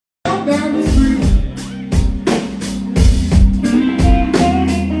down the street.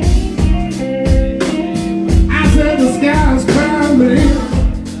 I said the sky's cloudy.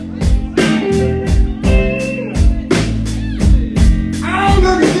 I'm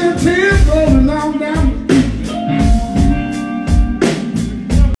looking at tears rolling on down the street.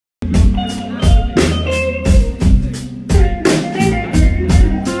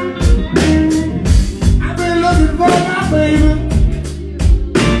 I've been looking for my baby.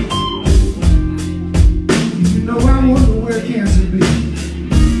 You know, I wonder where can she be?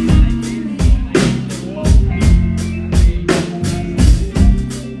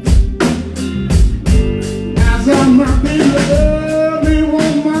 As I'm my baby, love me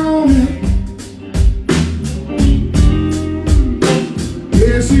one moment.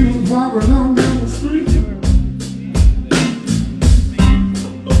 Yeah, she was walking on down the street.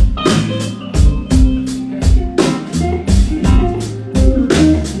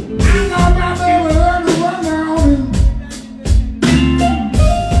 I know my baby love me one morning.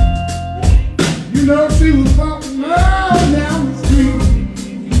 You know, she was walking all down the street.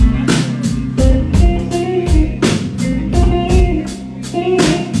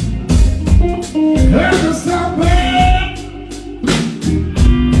 Hurt her so bad.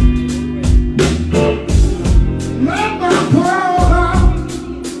 Let my poor heart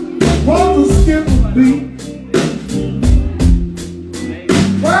want to skip a beat.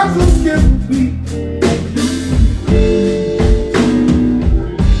 Want to skip a beat.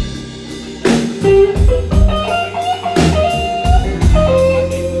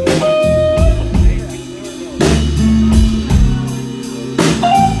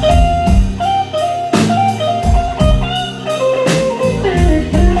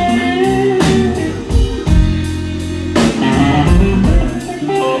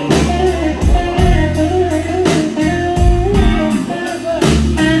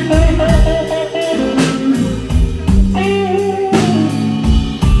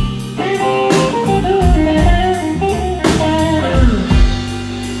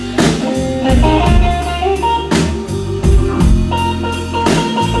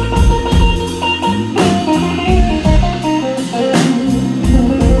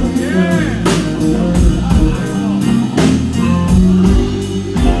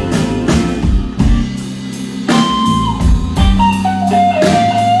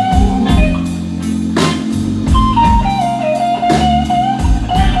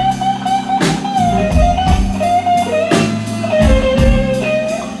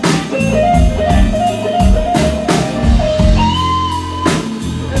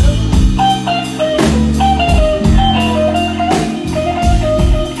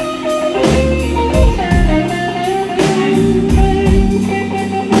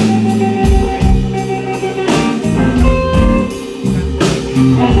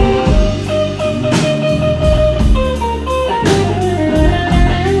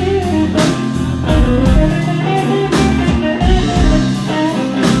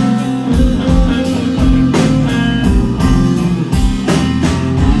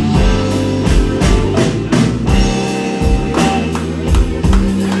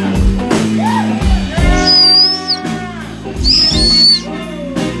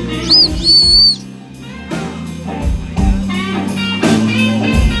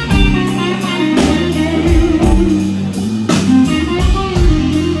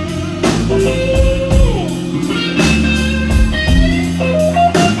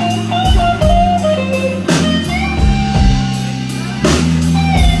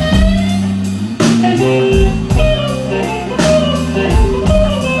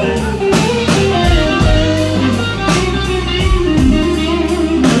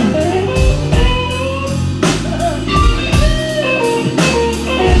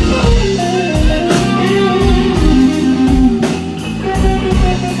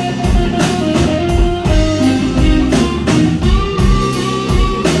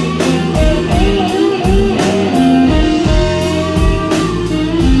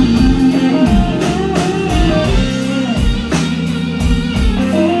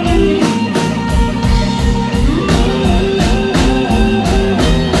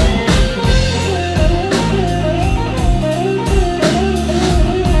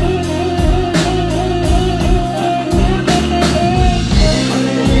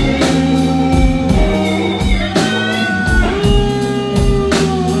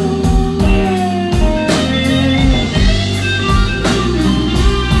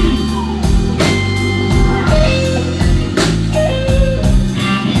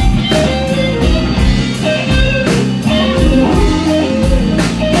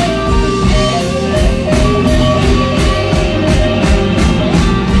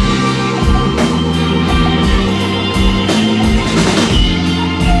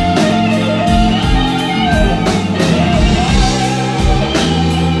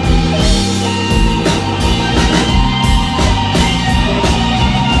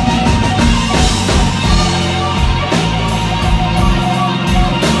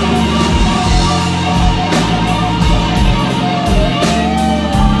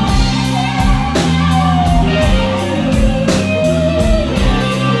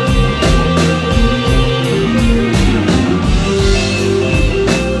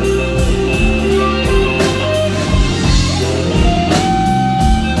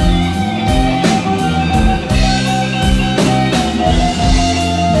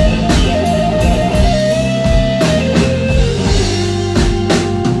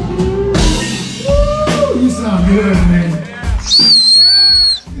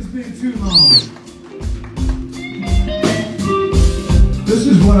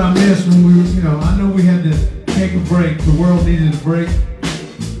 what I missed when we were, I know we had to take a break. The world needed a break.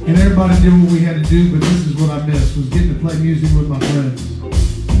 And everybody did what we had to do, but this is what I missed, was getting to play music with my friends.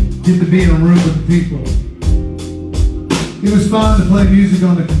 Get to be in a room with the people. It was fun to play music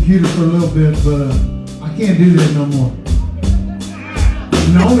on the computer for a little bit, but I can't do that no more.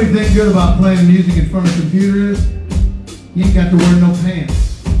 And the only thing good about playing music in front of a computer is you ain't got to wear no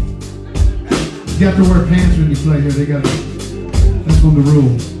pants. You got to wear pants when you play here. That's one of the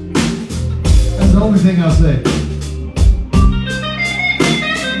rules. That's the only thing I'll say.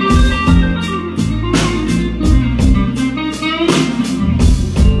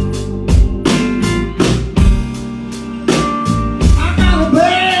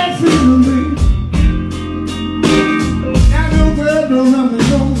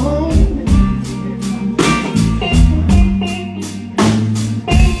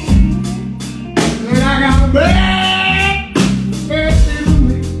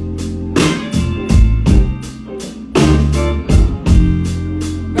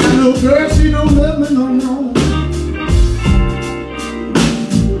 Girl, she don't love me no more.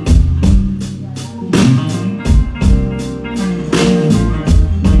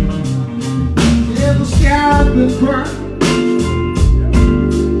 Yeah, the sky's been crying.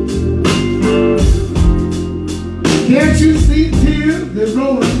 Can't you see tears that's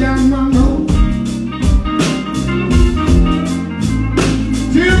rolling down my nose?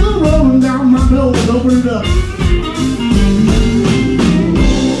 Tears are rolling down my nose. Open it up.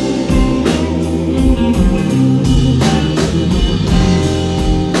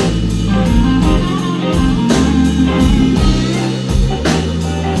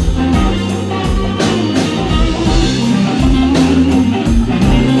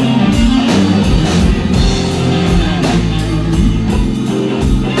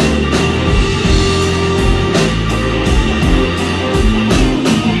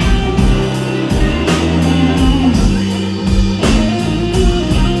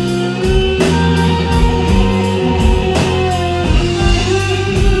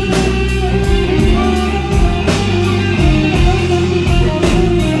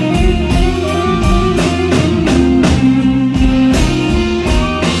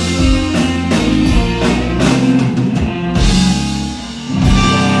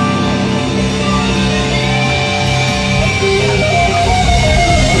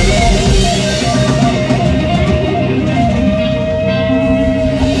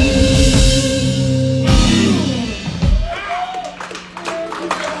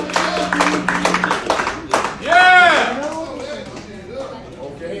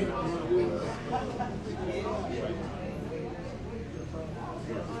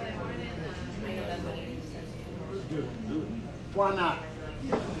 Why not?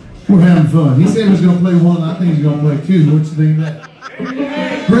 We're having fun. He said he was going to play one. I think he's going to play two. What you think of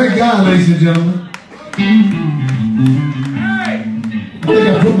that? Great guy, ladies and gentlemen. I think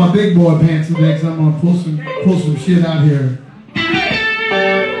I put my big boy pants in next. I'm going to pull some shit out here.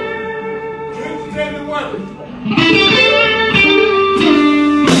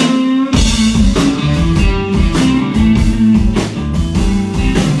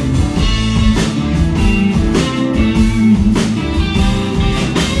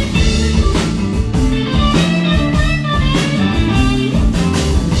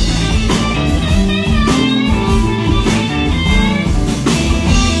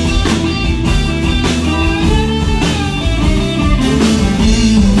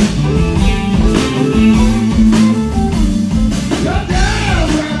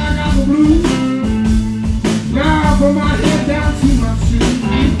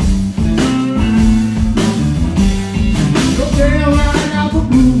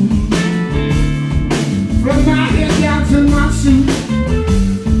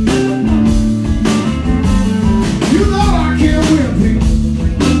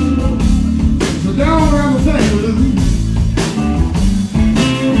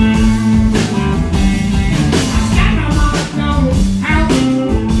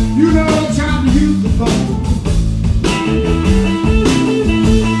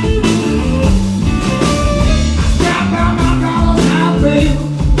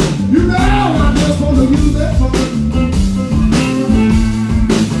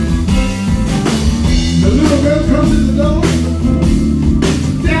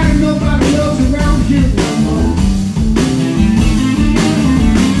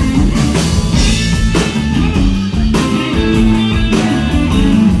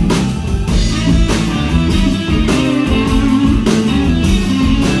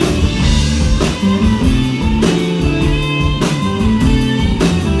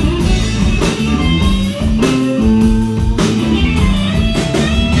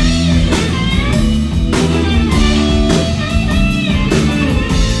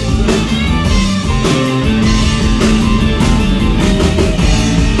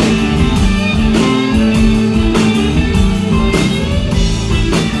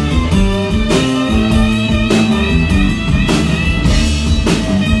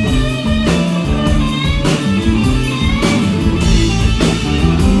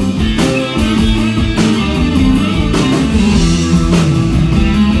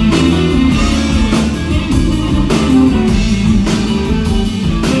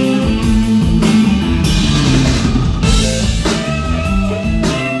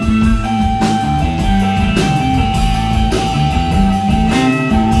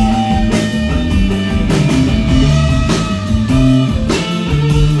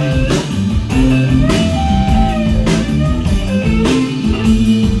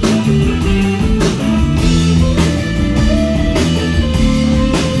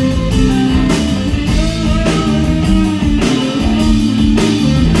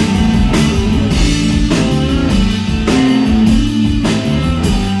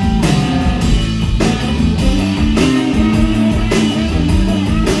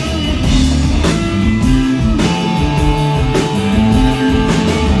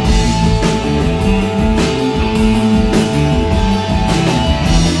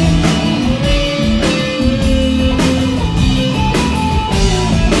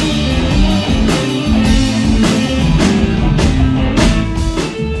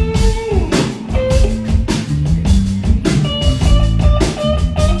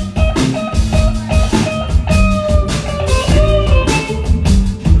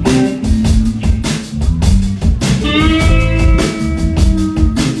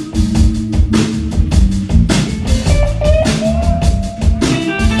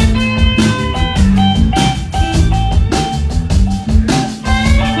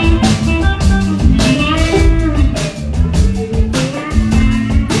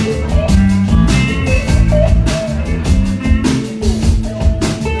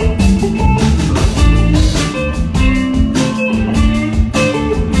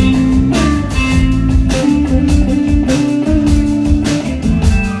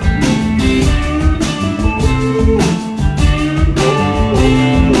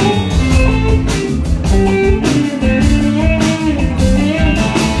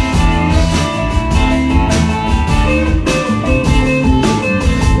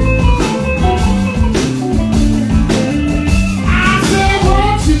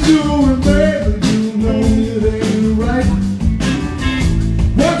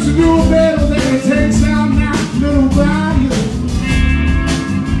 do better than it takes out now, little by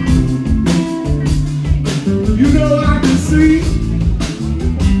little. You know I can see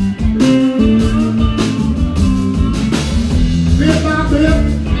bit by bit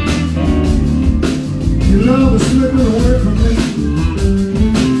your love is slipping away from me.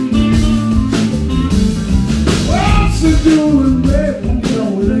 What's it doing, baby? You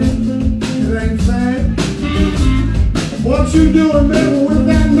know it ain't fair. What you doing, baby, with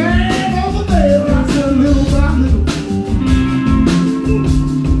that man over there? I said little by little.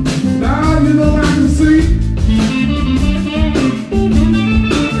 Now you know I can see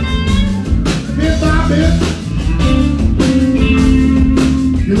bit by bit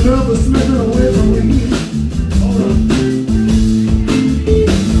your love is slipping away from me. Hold on.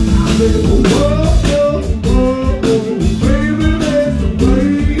 I said, whoa, whoa, whoa, whoa, baby, that's the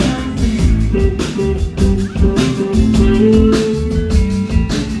way I feel.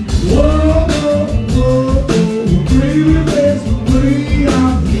 Whoa, whoa, whoa, whoa, baby, that's the way I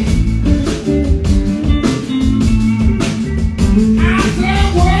feel. I said,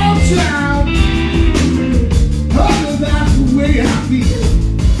 whoa, child, honey, that's the way I feel.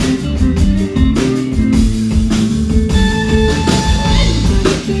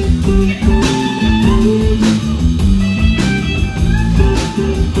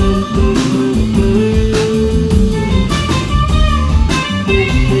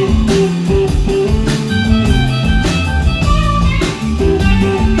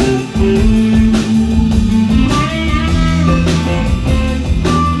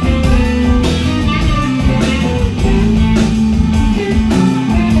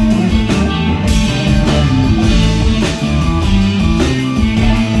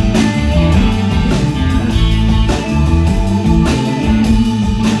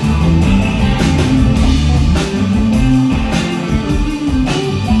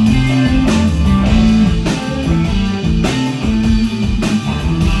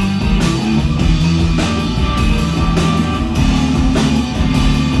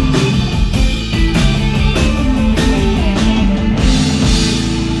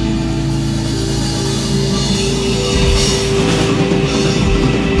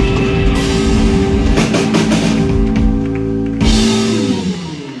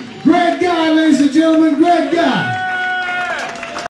 Great guy, ladies and gentlemen, great guy.